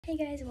Hey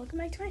guys, welcome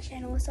back to my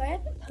channel. So I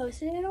haven't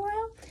posted in a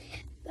while,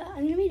 but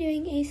I'm going to be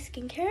doing a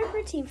skincare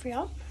routine for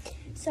y'all.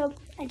 So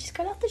I just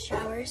got out the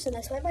shower, so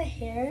that's why my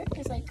hair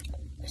is like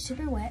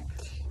super wet.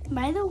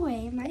 By the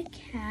way, my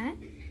cat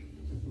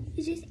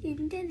is just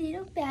in the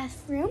little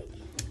bathroom.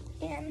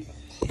 And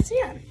so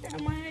yeah,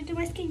 I'm going to do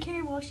my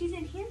skincare while she's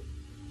in here.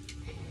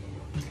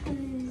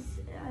 Because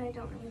I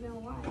don't really know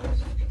why,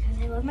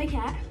 because I love my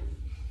cat.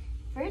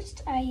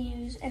 First I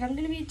use, and I'm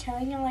going to be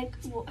telling you like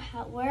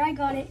where I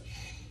got it,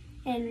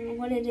 and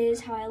what it is,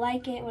 how I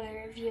like it, when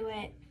I review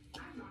it,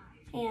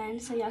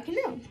 and so y'all can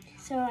know.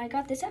 So I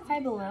got this at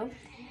Five Below,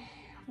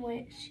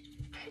 which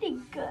is pretty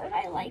good.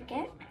 I like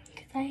it,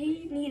 because I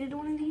needed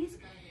one of these,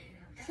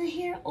 because my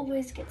hair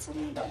always gets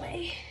in the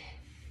way.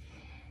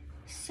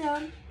 So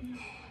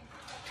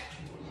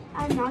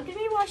I'm not going to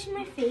be washing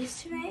my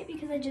face tonight,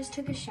 because I just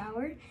took a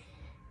shower,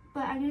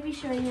 but I'm going to be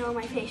showing you all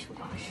my facial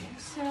wash.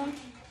 So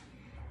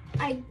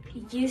I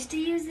used to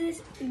use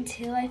this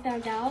until I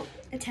found out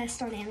a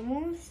test on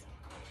animals.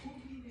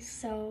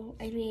 So,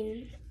 I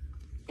mean,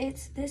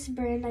 it's this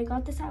brand. I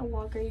got this at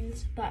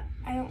Walgreens, but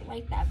I don't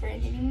like that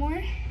brand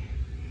anymore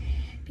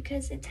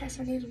because it tests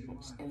on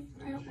animals, and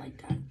I don't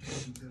like that.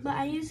 But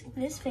I use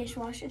this face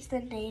wash. It's the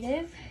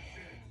Native.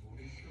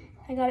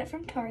 I got it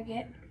from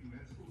Target,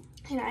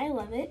 and I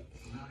love it.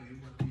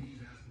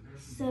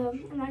 So,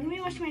 I'm not going to be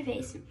washing my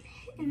face.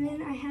 And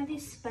then I have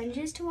these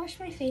sponges to wash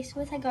my face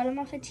with. I got them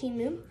off of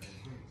Temu,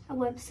 a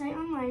website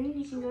online.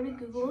 You can go to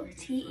Google,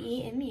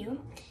 Temu.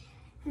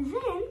 And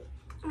then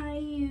I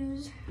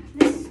use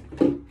this.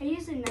 I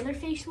use another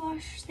face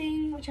wash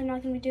thing, which I'm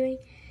not going to be doing.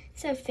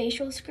 It's a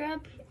facial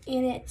scrub,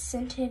 and it's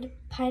scented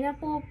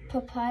pineapple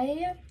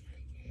papaya.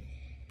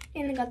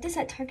 And I got this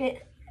at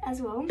Target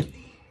as well.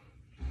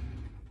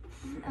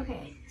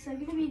 Okay, so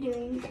I'm going to be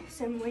doing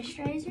some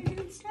moisturizer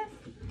and stuff.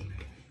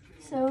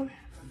 So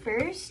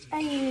first, I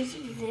use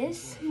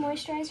this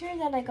moisturizer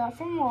that I got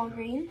from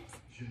Walgreens.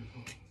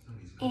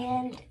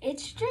 And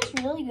it's just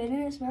really good,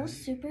 and it smells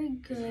super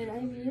good.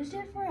 I've used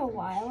it for a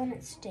while, and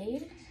it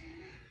stayed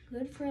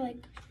good for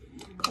like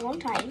a long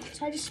time.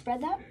 So I just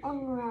spread that all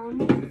around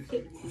my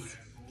face.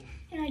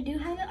 And I do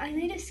have it. I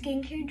made a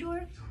skincare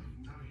drawer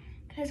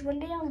because one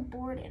day I was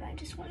bored, and I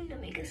just wanted to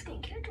make a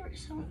skincare drawer.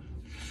 So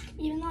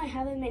even though I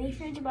have a mini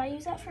fridge, but I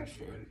use that for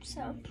food.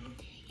 So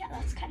yeah,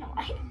 that's kind of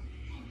why.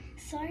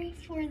 Sorry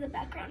for the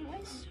background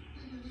noise.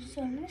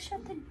 So I'm gonna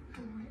shut the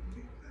door.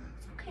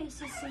 Okay,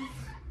 Sissy.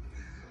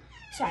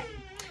 Sorry,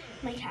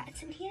 my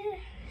cat's in here,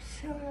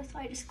 so that's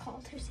why I just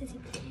called her Sissy.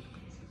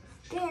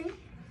 Then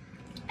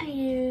I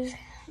use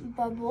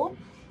Bubble,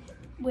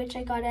 which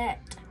I got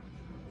at,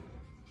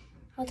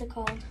 what's it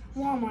called?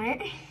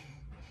 Walmart.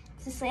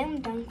 It's a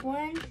slam dunk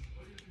one,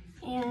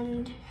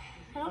 and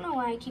I don't know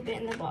why I keep it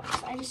in the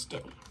box. I just do.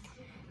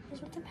 This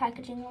is what the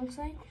packaging looks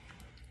like.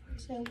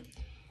 So I'm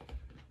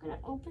gonna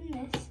open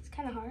this. It's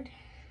kind of hard.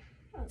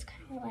 Oh, it's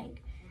kind of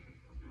like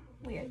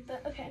weird,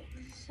 but okay.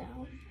 So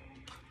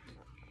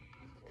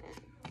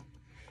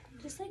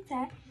just like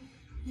that.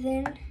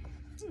 Then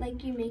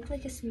like you make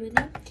like a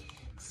smoothie.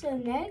 So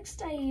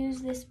next I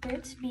use this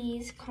Burt's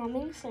Bees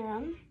Calming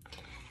Serum.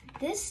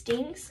 This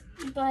stinks,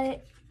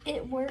 but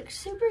it works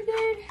super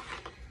good.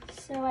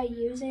 So I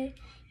use it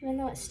even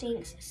though it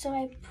stinks. So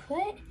I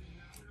put,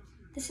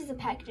 this is the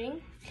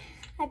packaging.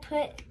 I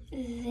put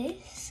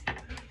this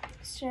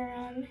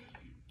serum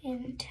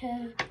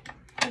into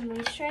the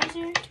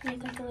moisturizer to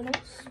make like a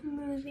little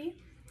smoothie.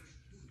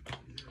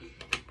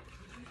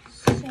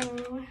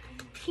 So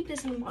keep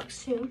this in the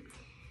box too.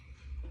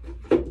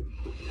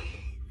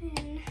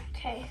 And,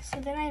 okay, so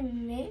then I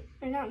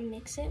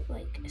mix it,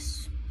 like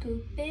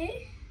scoop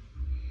it,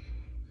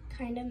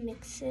 kind of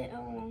mix it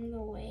along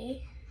the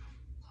way,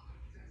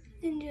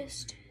 and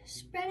just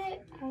spread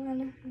it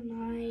on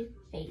my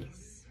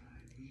face.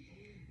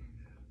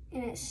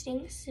 And it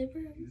stinks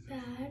super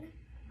bad,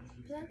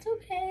 but that's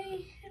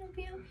okay, it'll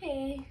be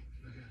okay.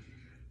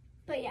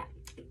 But yeah,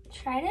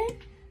 try to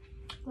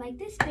like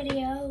this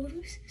video,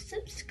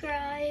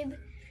 subscribe.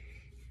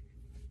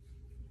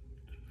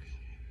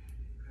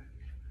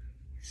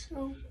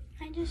 So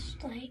I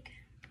just like,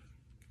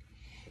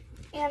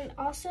 and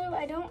also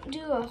I don't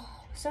do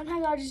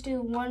sometimes I'll just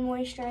do one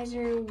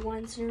moisturizer,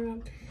 one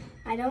serum.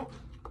 I don't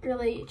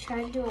really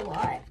try to do a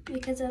lot,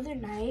 because the other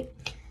night,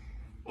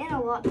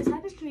 and this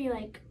happens to me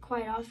like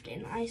quite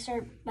often, I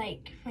start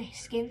like, my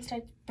skin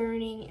starts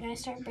burning and I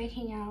start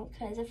breaking out,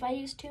 because if I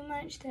use too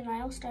much, then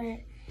I'll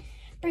start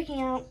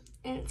breaking out,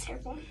 and it's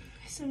terrible.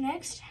 So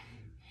next,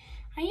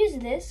 I use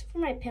this for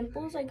my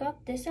pimples. I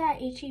got this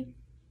at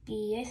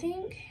H-E-B, I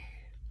think.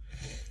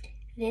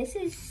 This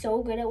is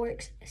so good. It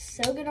works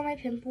so good on my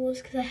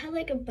pimples, because I have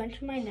like a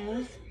bunch on my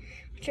nose,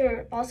 which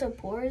are also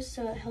pores,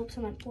 so it helps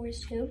on my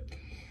pores too.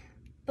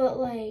 But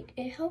like,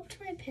 it helped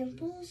my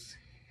pimples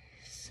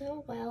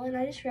so well, and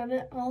I just rub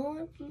it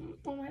all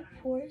on my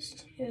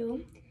pores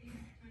too.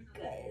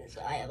 Guys,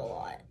 I have a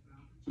lot.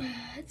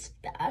 It's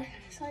bad.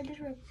 So I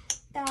just rub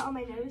that on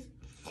my nose.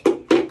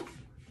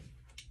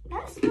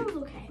 That smells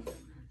okay.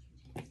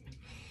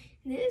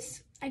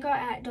 This I got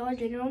at Dollar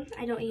General.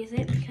 I don't use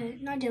it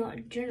because, not Dollar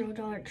General,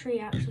 Dollar Tree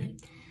actually.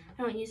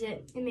 I don't use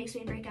it. It makes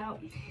me break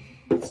out.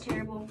 It's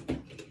terrible.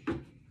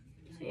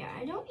 So yeah,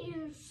 I don't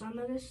use some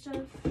of this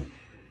stuff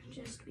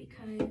just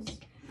because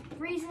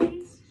of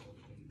reasons.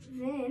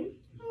 Then,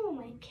 oh,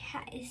 my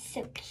cat is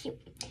so cute.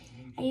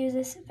 I use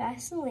this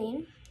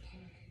Vaseline.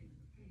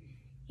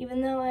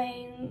 Even though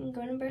I'm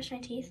going to brush my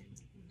teeth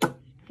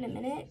in a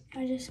minute,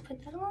 I just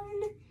put that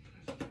on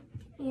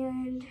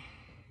and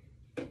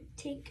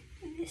take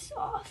this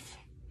off.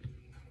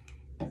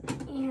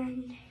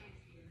 And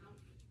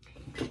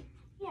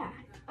yeah,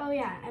 oh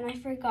yeah, and I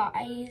forgot,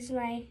 I use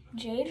my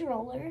Jade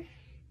roller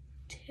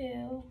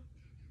to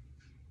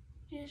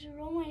just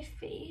roll my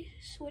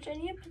face, which I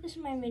need to put this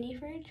in my mini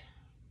fridge,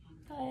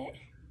 but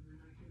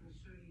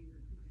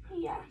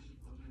yeah.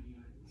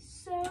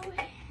 So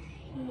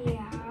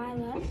yeah,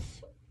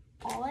 that's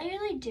all I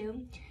really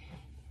do.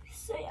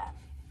 So yeah,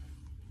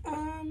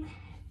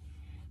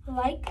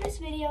 like this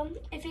video.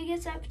 If it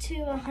gets up to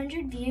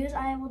 100 views,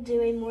 I will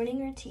do a morning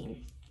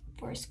routine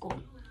for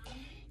school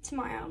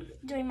tomorrow,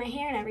 doing my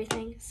hair and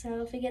everything.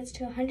 So if it gets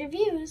to 100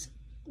 views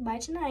by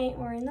tonight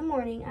or in the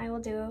morning, I will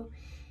do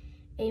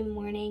a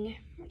morning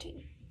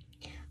routine.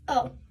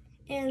 Oh,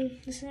 and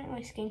this isn't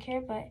really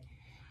skincare, but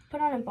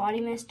put on a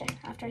body mist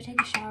after I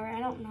take a shower. I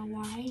don't know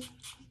why,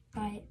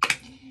 but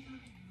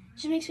it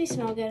just makes me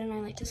smell good, and I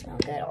like to smell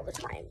good all the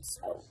time.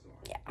 So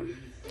yeah.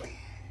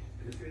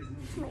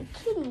 My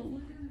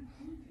kitty.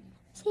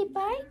 Say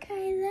bye,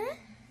 Kyla.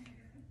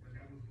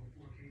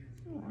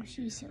 Oh,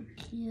 she's so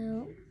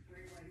cute.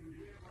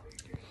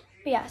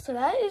 But yeah, so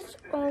that is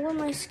all of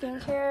my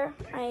skincare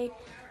I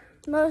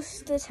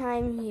most of the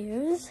time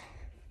use.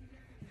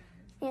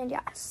 And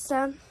yeah,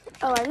 so,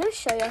 oh, I'm gonna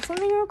show you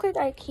something real quick.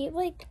 I keep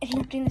like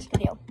interrupting this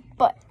video,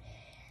 but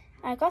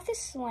I got this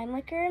slime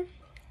liquor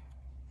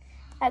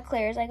at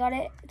Claire's. I got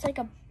it, it's like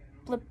a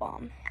lip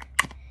balm.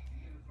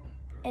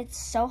 It's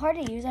so hard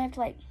to use. I have to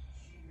like,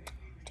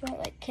 do I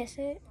like kiss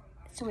it?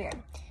 It's weird.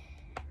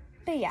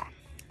 But yeah,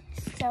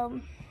 so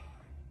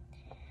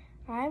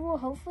I will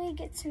hopefully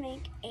get to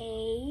make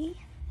a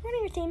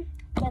morning routine.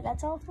 But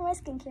that's all for my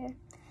skincare.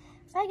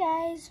 Bye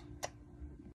guys.